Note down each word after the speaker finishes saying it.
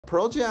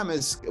Pearl Jam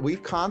we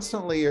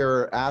constantly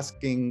are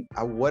asking,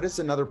 what is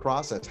another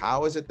process?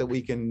 How is it that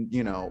we can,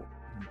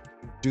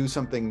 do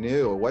something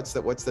new? What's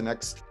the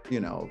next,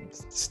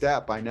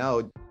 step? I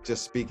know,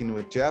 just speaking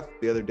with Jeff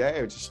the other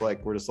day,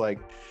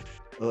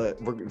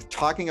 we're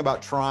talking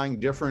about trying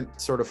different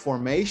sort of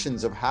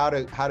formations of how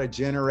to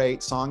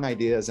generate song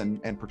ideas,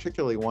 and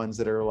particularly ones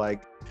that are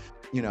like,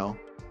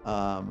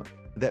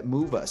 that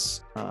move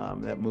us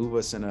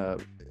in a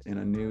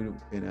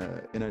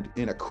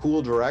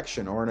cool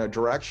direction, or in a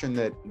direction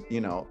that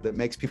that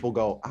makes people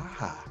go,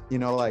 how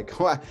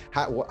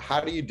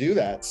do you do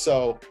that?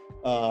 So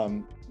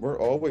we're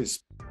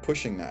always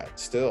pushing that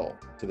still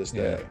to this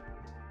day.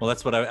 Well,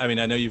 that's what I mean,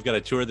 I know you've got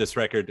to tour this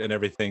record and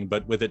everything,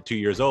 but with it 2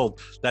 years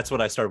old, that's what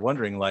I started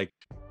wondering, like,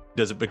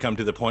 does it become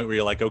to the point where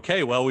you're like,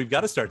 okay, well, we've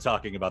got to start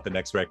talking about the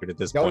next record at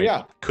this point?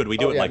 Yeah. Could we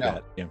do it like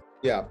that?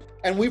 Yeah.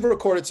 And we've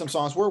recorded some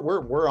songs.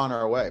 We're on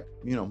our way.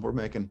 We're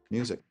making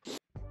music.